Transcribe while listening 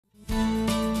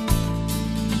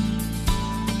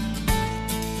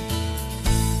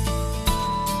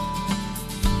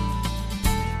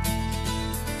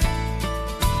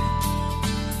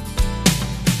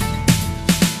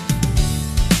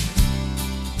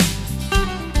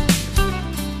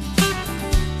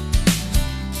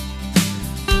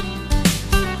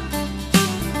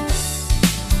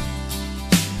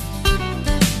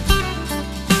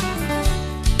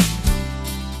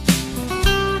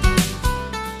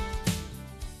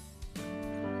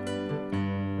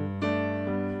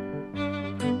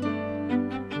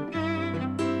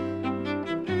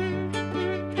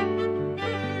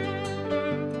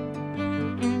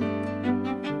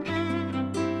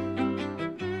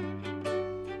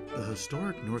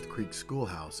historic North Creek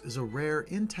Schoolhouse is a rare,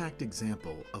 intact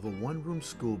example of a one-room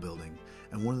school building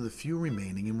and one of the few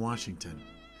remaining in Washington.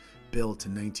 Built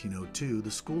in 1902, the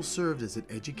school served as an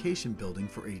education building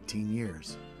for 18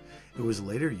 years. It was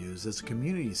later used as a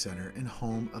community center and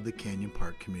home of the Canyon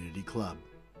Park Community Club.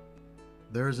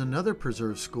 There is another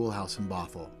preserved schoolhouse in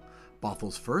Bothell,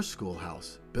 Bothell's first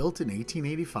schoolhouse, built in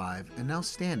 1885 and now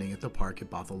standing at the park at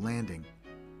Bothell Landing.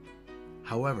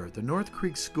 However, the North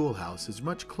Creek Schoolhouse is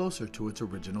much closer to its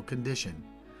original condition.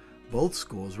 Both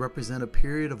schools represent a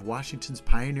period of Washington's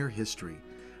pioneer history,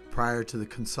 prior to the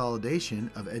consolidation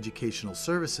of educational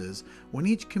services when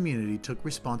each community took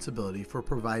responsibility for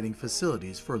providing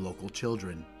facilities for local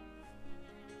children.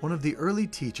 One of the early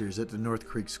teachers at the North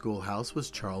Creek Schoolhouse was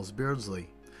Charles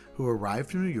Beardsley, who arrived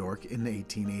from New York in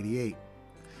 1888.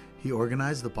 He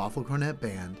organized the Bothell Cornet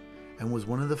Band and was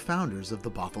one of the founders of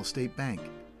the Bothell State Bank.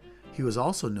 He was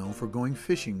also known for going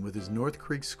fishing with his North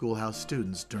Creek Schoolhouse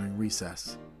students during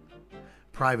recess.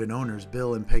 Private owners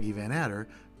Bill and Peggy Van Adder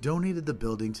donated the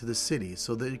building to the city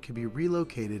so that it could be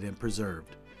relocated and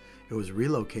preserved. It was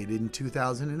relocated in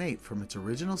 2008 from its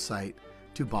original site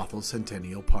to Bothell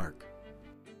Centennial Park.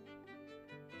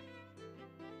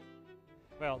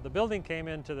 Well, the building came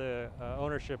into the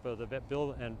ownership of the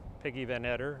Bill and Peggy Van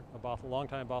Adder,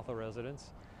 longtime Bothell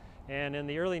residents. And in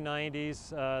the early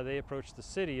 90s, they approached the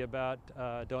city about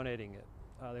donating it.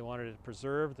 They wanted it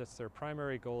preserved. That's their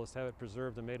primary goal, is to have it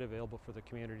preserved and made available for the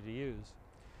community to use.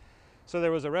 So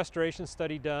there was a restoration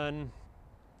study done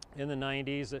in the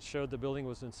 90s that showed the building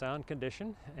was in sound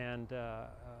condition and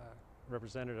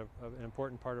represented an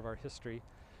important part of our history.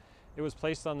 It was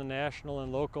placed on the national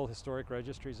and local historic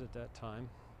registries at that time.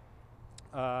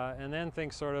 And then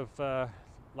things sort of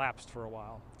lapsed for a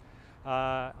while.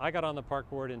 I got on the park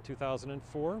board in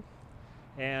 2004,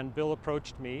 and Bill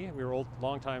approached me. We were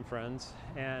longtime friends,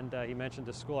 and he mentioned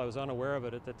the school. I was unaware of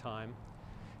it at the time.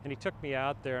 And he took me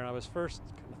out there, and I was first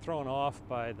kind of thrown off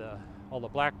by all the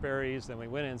blackberries. Then we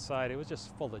went inside. It was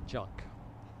just full of junk.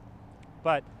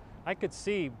 But I could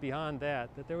see beyond that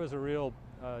there was a real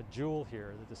jewel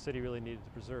here that the city really needed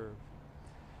to preserve.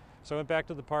 So I went back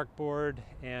to the park board,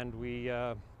 and we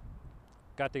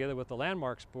got together with the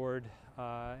landmarks board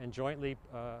and jointly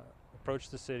approached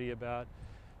the city about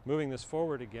moving this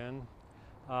forward again.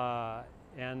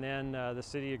 And then the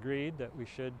city agreed that we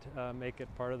should make it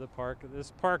part of the park.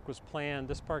 This park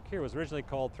here was originally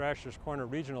called Thrasher's Corner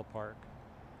Regional Park.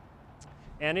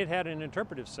 And it had an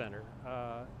interpretive center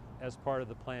as part of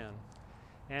the plan.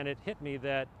 And it hit me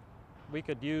that we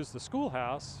could use the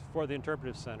schoolhouse for the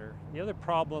interpretive center. The other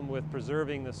problem with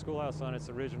preserving the schoolhouse on its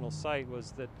original site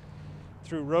was that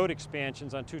through road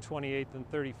expansions on 228th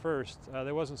and 31st,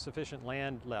 there wasn't sufficient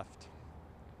land left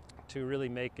to really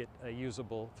make it a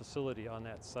usable facility on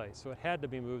that site. So it had to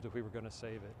be moved if we were going to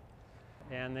save it.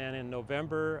 And then in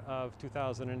November of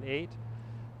 2008,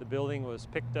 the building was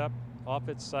picked up off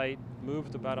its site,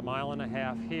 moved about 1.5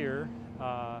 miles here.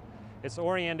 It's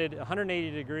oriented 180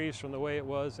 degrees from the way it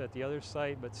was at the other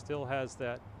site, but still has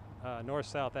that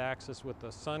north-south axis with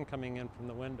the sun coming in from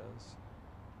the windows.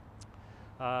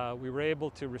 We were able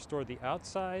to restore the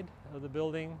outside of the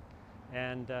building,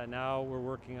 and now we're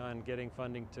working on getting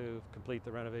funding to complete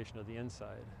the renovation of the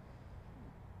inside.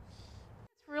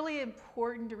 It's really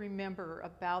important to remember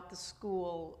about the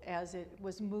school as it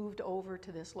was moved over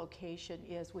to this location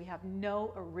is we have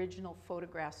no original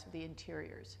photographs of the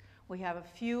interiors. We have a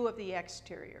few of the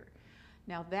exterior.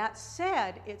 Now that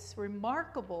said, it's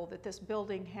remarkable that this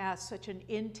building has such an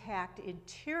intact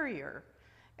interior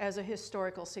as a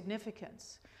historical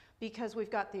significance, because we've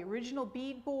got the original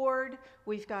beadboard,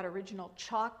 we've got original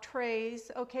chalk trays.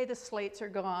 Okay, the slates are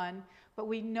gone, but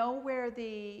we know where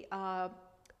the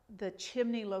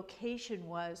chimney location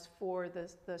was for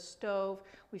the stove.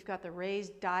 We've got the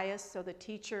raised dais so the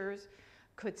teachers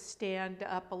could stand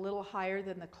up a little higher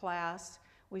than the class.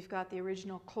 We've got the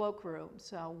original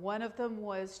cloakrooms. One of them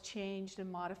was changed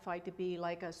and modified to be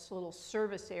like a little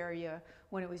service area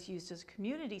when it was used as a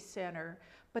community center,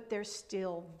 but they're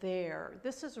still there.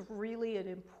 This is really an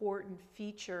important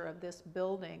feature of this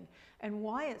building and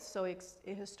why it's so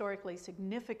historically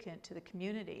significant to the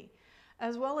community,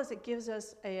 as well as it gives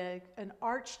us an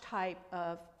archetype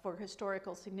for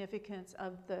historical significance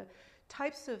of the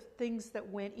types of things that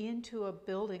went into a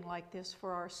building like this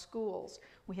for our schools.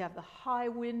 We have the high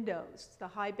windows, the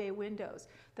high bay windows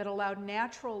that allowed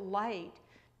natural light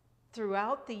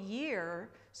throughout the year,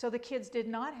 so the kids did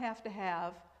not have to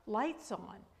have lights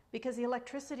on because the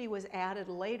electricity was added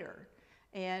later.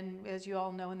 And as you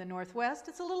all know, in the Northwest,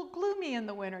 it's a little gloomy in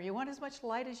the winter. You want as much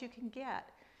light as you can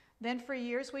get. Then for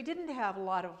years, we didn't have a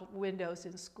lot of windows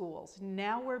in schools.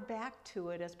 Now we're back to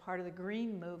it as part of the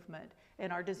green movement,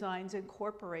 and our designs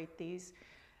incorporate these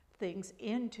things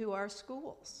into our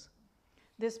schools.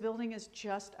 This building is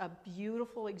just a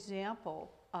beautiful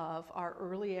example of our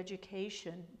early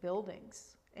education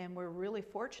buildings, and we're really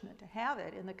fortunate to have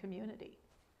it in the community.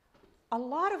 A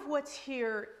lot of what's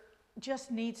here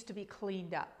just needs to be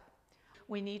cleaned up.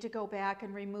 We need to go back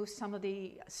and remove some of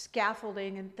the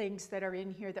scaffolding and things that are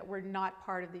in here that were not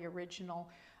part of the original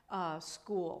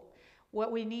school.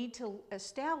 What we need to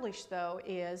establish, though,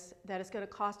 is that it's going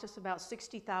to cost us about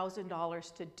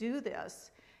 $60,000 to do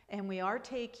this, and we are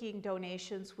taking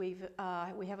donations. We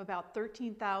have about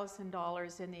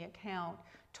 $13,000 in the account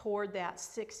toward that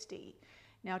 60.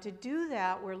 Now, to do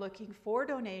that, we're looking for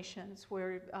donations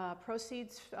where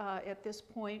proceeds at this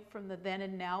point from the Then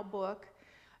and Now book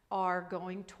are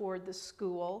going toward the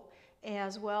school,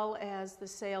 as well as the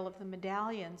sale of the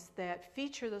medallions that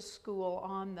feature the school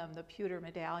on them, the pewter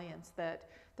medallions that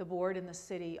the board and the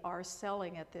city are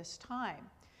selling at this time.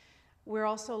 We're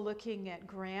also looking at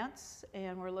grants,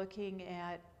 and we're looking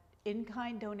at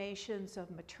in-kind donations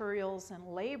of materials and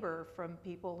labor from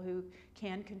people who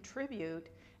can contribute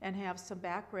and have some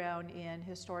background in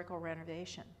historical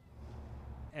renovation.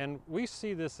 And we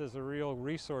see this as a real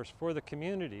resource for the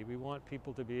community. We want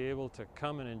people to be able to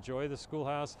come and enjoy the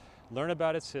schoolhouse, learn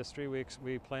about its history.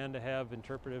 We plan to have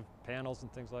interpretive panels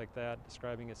and things like that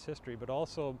describing its history, but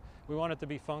also we want it to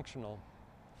be functional.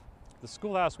 The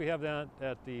schoolhouse we have down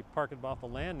at the park at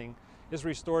Bothell Landing is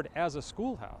restored as a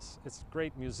schoolhouse. It's a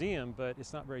great museum, but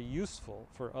it's not very useful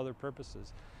for other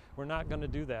purposes. We're not going to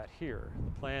do that here.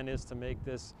 The plan is to make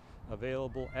this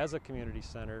available as a community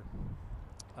center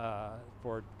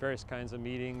for various kinds of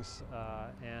meetings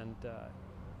and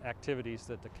activities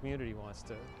that the community wants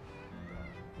to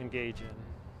engage in.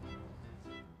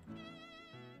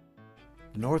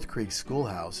 North Creek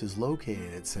Schoolhouse is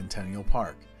located at Centennial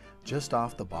Park, just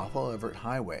off the Bothell-Everett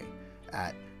Highway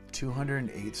at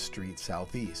 208th Street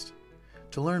Southeast.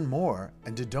 To learn more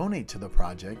and to donate to the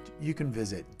project, you can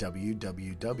visit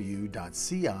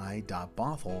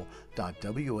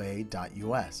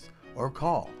www.ci.bothell.wa.us or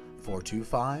call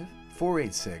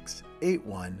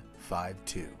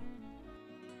 425-486-8152.